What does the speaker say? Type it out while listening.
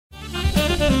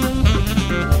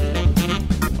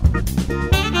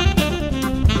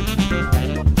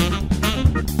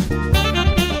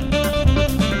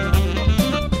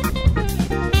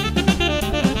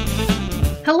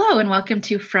welcome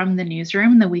to From the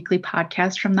Newsroom, the weekly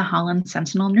podcast from the Holland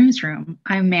Sentinel Newsroom.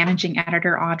 I'm managing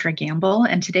editor Audra Gamble,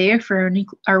 and today for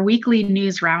our weekly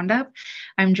news roundup,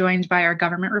 I'm joined by our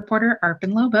government reporter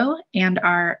Arpan Lobo and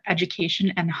our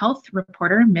education and health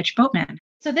reporter Mitch Boatman.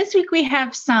 So this week we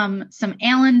have some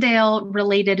Allendale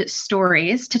related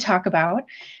stories to talk about,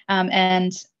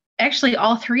 and actually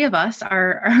all three of us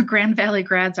are Grand Valley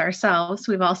grads ourselves.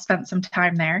 We've all spent some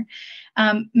time there.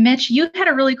 Mitch, you had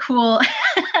a really cool,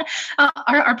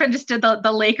 Arpan just did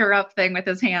the Laker up thing with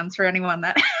his hands for anyone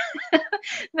that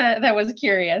that was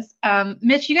curious.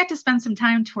 Mitch, you got to spend some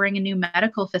time touring a new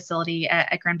medical facility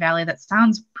at Grand Valley. That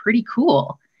sounds pretty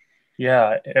cool.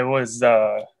 Yeah, it was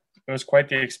quite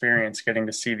the experience getting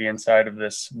to see the inside of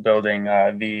this building.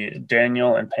 The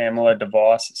Daniel and Pamela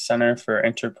DeVos Center for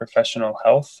Interprofessional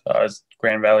Health is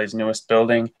Grand Valley's newest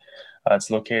building.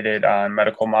 It's located on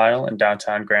Medical Mile in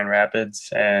downtown Grand Rapids,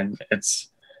 and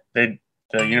the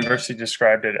university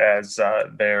described it as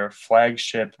their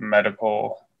flagship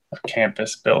medical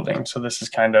campus building. So this is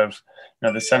kind of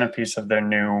the centerpiece of their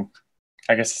new,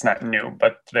 I guess it's not new,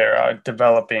 but their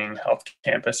developing health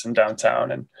campus in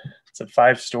downtown. And it's a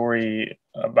 5-story,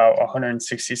 about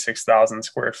 166,000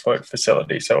 square foot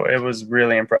facility. So it was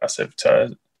really impressive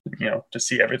to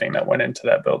see everything that went into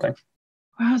that building.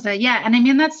 Wowza. Yeah. And I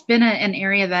mean, that's been an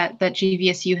area that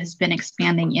GVSU has been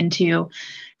expanding into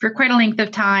for quite a length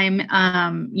of time,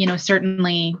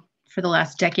 certainly for the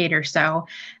last decade or so.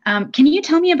 Can you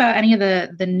tell me about any of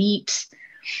the neat,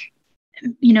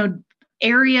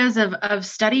 areas of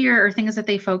study or things that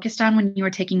they focused on when you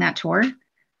were taking that tour?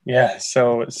 Yeah,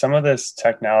 so some of this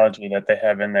technology that they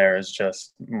have in there is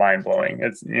just mind-blowing.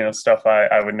 It's, stuff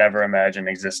I would never imagine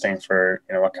existing for,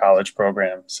 a college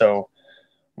program. So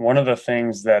one of the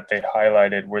things that they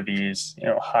highlighted were these,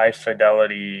 high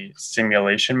fidelity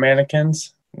simulation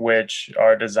mannequins, which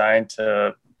are designed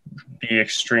to be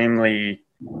extremely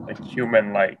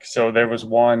human-like. So there was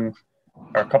one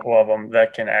or a couple of them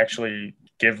that can actually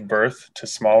give birth to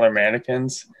smaller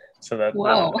mannequins so that,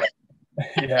 Whoa.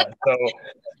 Yeah, so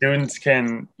students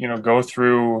can, go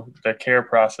through the care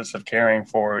process of caring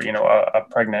for, a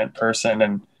pregnant person,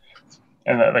 and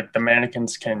like the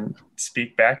mannequins can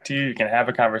speak back to you. You can have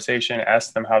a conversation,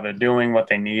 ask them how they're doing, what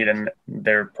they need, and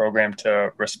they're programmed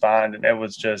to respond. And it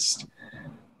was just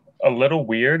a little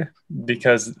weird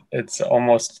because it's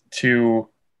almost too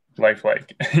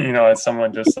lifelike, as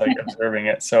someone just like observing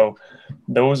it. So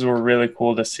those were really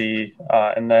cool to see.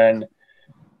 And then,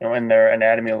 in their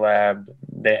anatomy lab,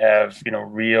 they have,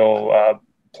 real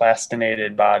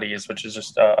plastinated bodies, which is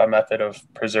just a method of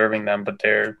preserving them, but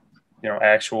they're,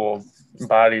 actual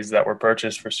bodies that were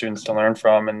purchased for students to learn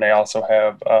from. And they also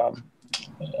have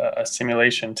a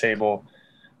simulation table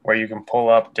where you can pull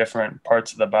up different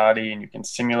parts of the body and you can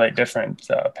simulate different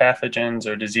pathogens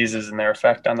or diseases and their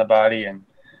effect on the body, and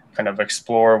kind of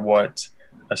explore what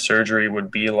a surgery would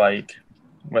be like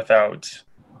without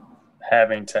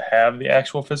having to have the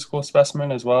actual physical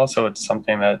specimen as well. So it's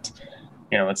something that,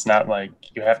 it's not like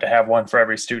you have to have one for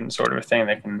every student sort of a thing.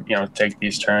 They can, take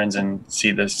these turns and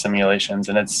see the simulations.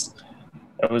 And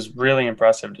it was really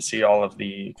impressive to see all of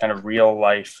the kind of real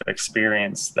life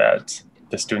experience that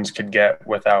the students could get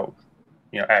without,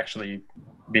 actually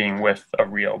being with a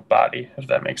real body, if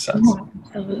that makes sense. Oh,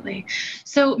 absolutely.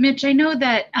 So, Mitch, I know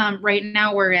that right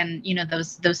now we're in,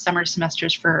 those summer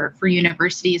semesters for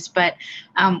universities, but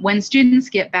when students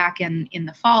get back in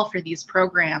the fall for these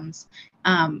programs,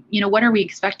 what are we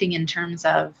expecting in terms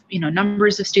of,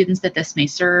 numbers of students that this may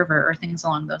serve or things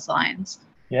along those lines?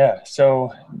 Yeah,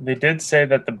 so they did say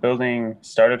that the building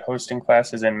started hosting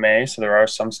classes in May, so there are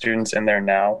some students in there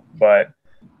now, but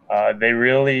they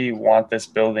really want this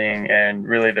building and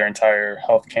really their entire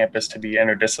health campus to be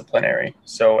interdisciplinary.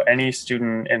 So any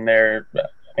student in there,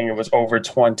 I think it was over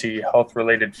 20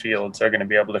 health-related fields, are going to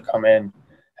be able to come in,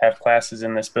 have classes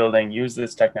in this building, use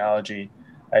this technology.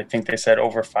 I think they said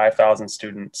over 5,000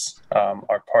 students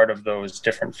are part of those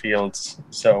different fields.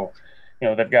 So,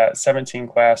 they've got 17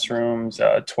 classrooms,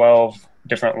 12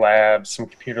 different labs, some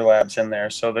computer labs in there.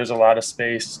 So there's a lot of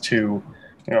space to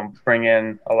bring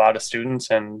in a lot of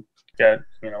students and get,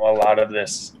 a lot of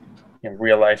this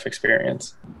real life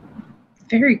experience.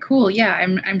 Very cool. Yeah,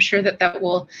 I'm sure that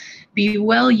will be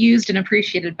well used and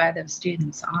appreciated by those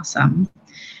students. Awesome.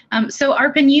 So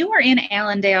Arpan, you were in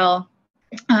Allendale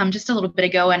just a little bit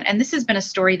ago, and this has been a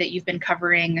story that you've been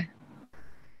covering,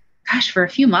 for a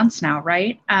few months now,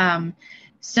 right?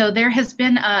 So there has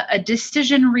been a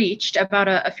decision reached about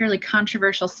a fairly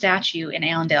controversial statue in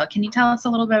Allendale. Can you tell us a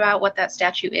little bit about what that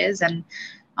statue is and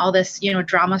all this,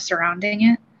 drama surrounding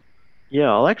it? Yeah,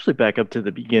 I'll actually back up to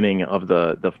the beginning of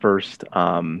the first,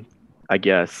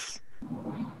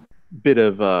 bit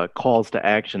of calls to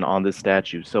action on this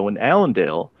statue. So in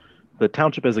Allendale, the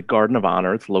township has a Garden of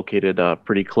Honor. It's located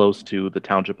pretty close to the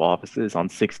township offices on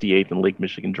 68th and Lake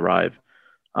Michigan Drive.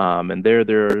 And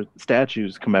there are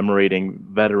statues commemorating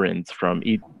veterans from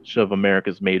each of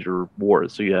America's major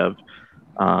wars. So you have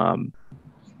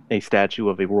a statue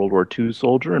of a World War II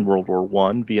soldier in World War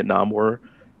I, Vietnam War.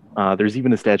 There's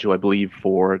even a statue, I believe,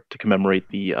 to commemorate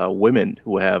the women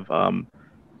who have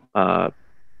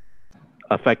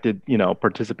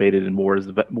participated in wars,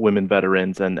 women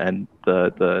veterans, and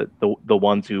the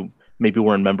ones who maybe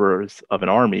weren't members of an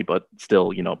army but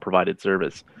still, provided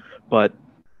service. But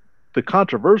the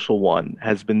controversial one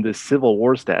has been this Civil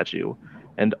War statue,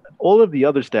 and all of the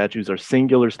other statues are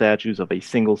singular statues of a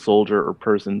single soldier or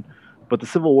person. But the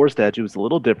Civil War statue is a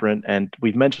little different, and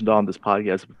we've mentioned on this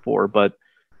podcast before, but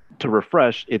to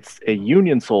refresh, it's a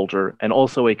Union soldier and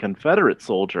also a Confederate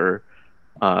soldier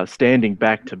standing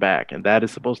back to back, and that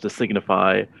is supposed to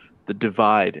signify the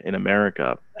divide in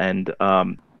America. And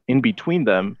in between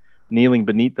them, kneeling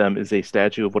beneath them, is a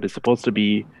statue of what is supposed to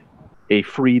be a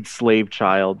freed slave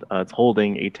child. It's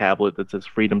holding a tablet that says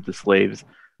 "Freedom to Slaves,"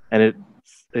 and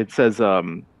it says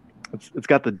it's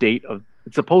got the date of.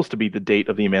 It's supposed to be the date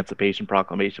of the Emancipation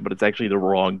Proclamation, but it's actually the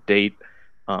wrong date.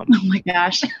 Oh my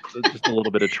gosh! Just a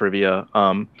little bit of trivia.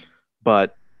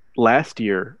 But last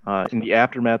year, in the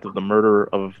aftermath of the murder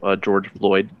of George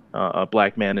Floyd, a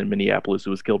black man in Minneapolis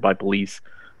who was killed by police,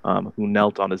 who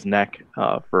knelt on his neck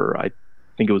for, I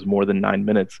think it was more than 9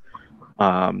 minutes,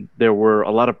 there were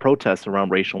a lot of protests around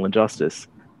racial injustice.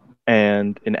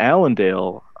 And in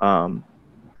Allendale,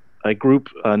 a group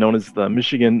known as the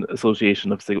Michigan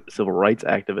Association of Civil Rights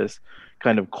Activists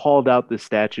kind of called out this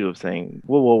statue of saying,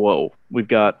 whoa, whoa, whoa, we've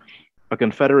got a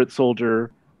Confederate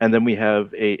soldier, and then we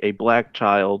have a black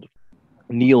child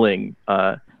kneeling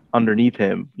underneath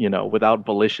him, without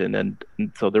volition. And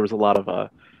so there was a lot of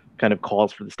kind of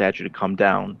calls for the statue to come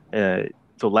down.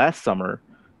 So last summer,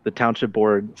 the township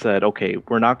board said, okay,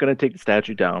 we're not going to take the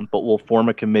statue down, but we'll form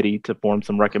a committee to form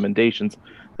some recommendations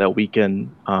that we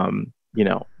can,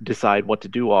 decide what to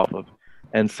do off of.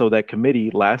 And so that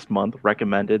committee last month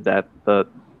recommended that the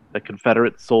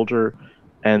Confederate soldier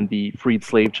and the freed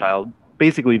slave child,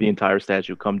 basically the entire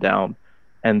statue, come down,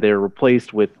 and they're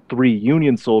replaced with 3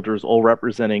 Union soldiers, all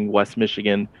representing West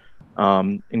Michigan,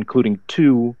 including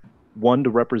 2, one to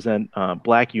represent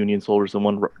black Union soldiers and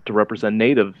one to represent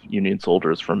Native Union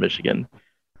soldiers from Michigan.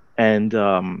 And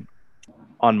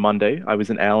on Monday, I was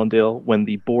in Allendale when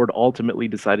the board ultimately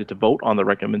decided to vote on the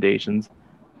recommendations.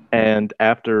 And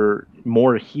after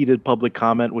more heated public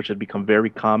comment, which had become very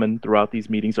common throughout these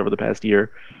meetings over the past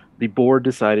year, the board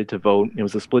decided to vote. It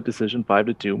was a split decision,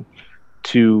 5-2,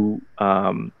 to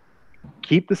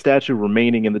keep the statue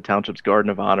remaining in the township's Garden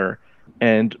of Honor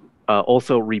and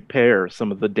also repair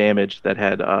some of the damage that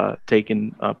had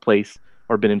taken place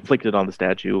or been inflicted on the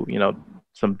statue,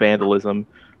 some vandalism.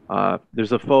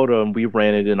 There's a photo, and we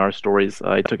ran it in our stories.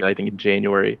 I took it, I think, in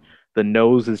January. The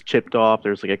nose is chipped off.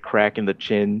 There's like a crack in the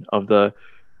chin of the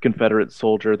Confederate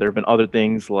soldier. There have been other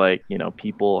things like,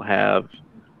 people have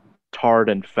tarred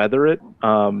and feathered it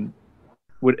in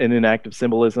an act of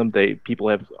symbolism. People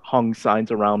have hung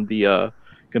signs around the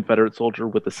Confederate soldier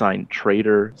with the sign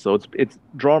 "traitor." So it's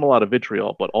drawn a lot of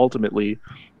vitriol, but ultimately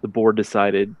the board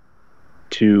decided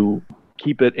to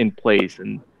keep it in place.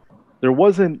 And there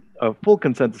wasn't a full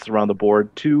consensus around the board.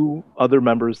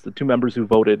 The 2 members who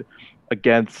voted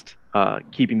against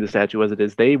keeping the statue as it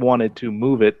is, they wanted to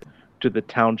move it to the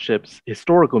township's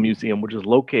historical museum, which is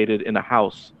located in a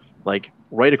house like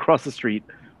right across the street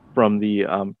from the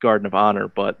Garden of Honor.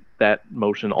 But that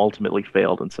motion ultimately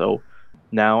failed. And so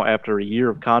now, after a year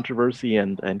of controversy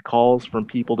and calls from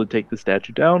people to take the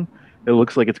statue down, it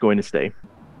looks like it's going to stay.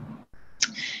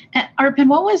 Arpan,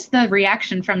 what was the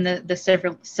reaction from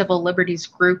the civil liberties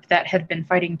group that had been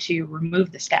fighting to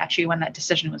remove the statue when that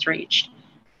decision was reached?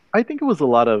 I think it was a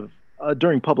lot of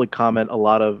during public comment. A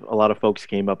lot of folks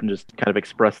came up and just kind of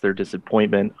expressed their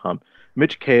disappointment.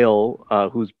 Mitch Kale,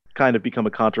 who's kind of become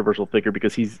a controversial figure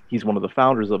because he's one of the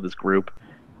founders of this group,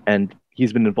 and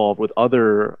he's been involved with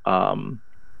other,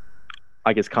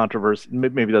 I guess, controversy.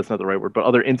 Maybe that's not the right word, but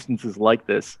other instances like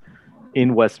this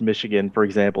in West Michigan. For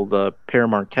example, the Pere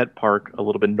Marquette Park, a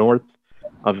little bit north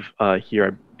of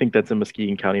here. I think that's in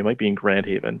Muskegon County. It might be in Grand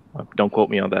Haven. Don't quote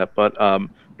me on that. But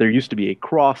there used to be a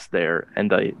cross there,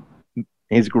 and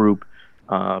his group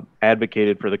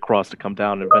advocated for the cross to come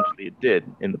down, and eventually it did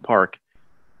in the park.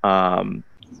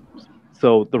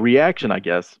 So the reaction, I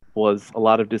guess, was a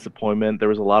lot of disappointment. There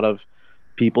was a lot of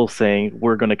people saying,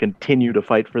 we're going to continue to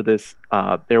fight for this.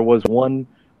 There was one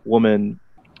woman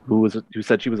who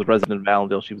said she was a resident of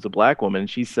Allendale. She was a Black woman. And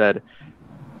she said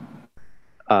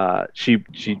she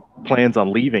plans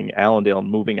on leaving Allendale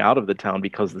and moving out of the town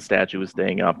because the statue was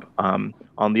staying up.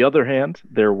 On the other hand,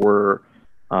 there were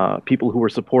people who were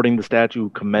supporting the statue who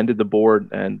commended the board,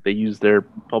 and they used their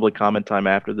public comment time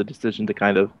after the decision to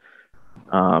kind of,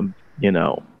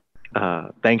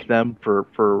 thank them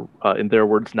for in their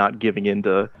words, not giving in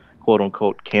to quote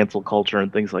unquote cancel culture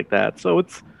and things like that. So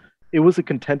it was a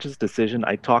contentious decision.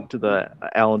 I talked to the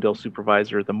Allendale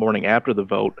supervisor the morning after the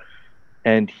vote,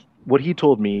 and what he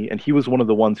told me, and he was one of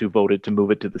the ones who voted to move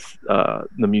it to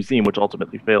the museum, which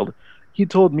ultimately failed. He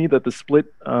told me that the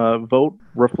split vote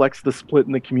reflects the split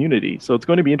in the community. So it's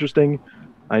going to be interesting.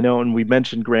 I know, and we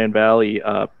mentioned Grand Valley.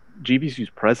 GVCU's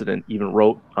president even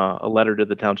wrote a letter to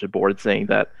the township board saying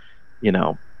that,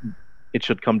 it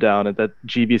should come down and that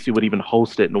GVCU would even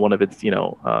host it in one of its,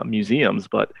 museums.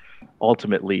 But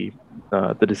ultimately,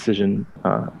 the decision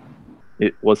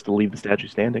it was to leave the statue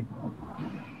standing.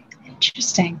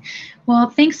 Interesting. Well,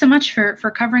 thanks so much for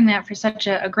covering that for such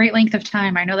a great length of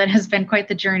time. I know that has been quite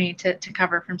the journey to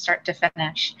cover from start to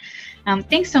finish.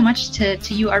 Thanks so much to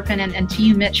you, Arpan, and to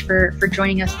you, Mitch, for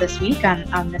joining us this week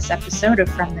on this episode of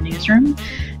From the Newsroom.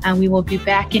 We will be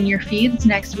back in your feeds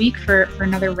next week for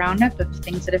another roundup of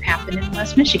things that have happened in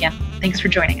West Michigan. Thanks for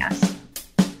joining us.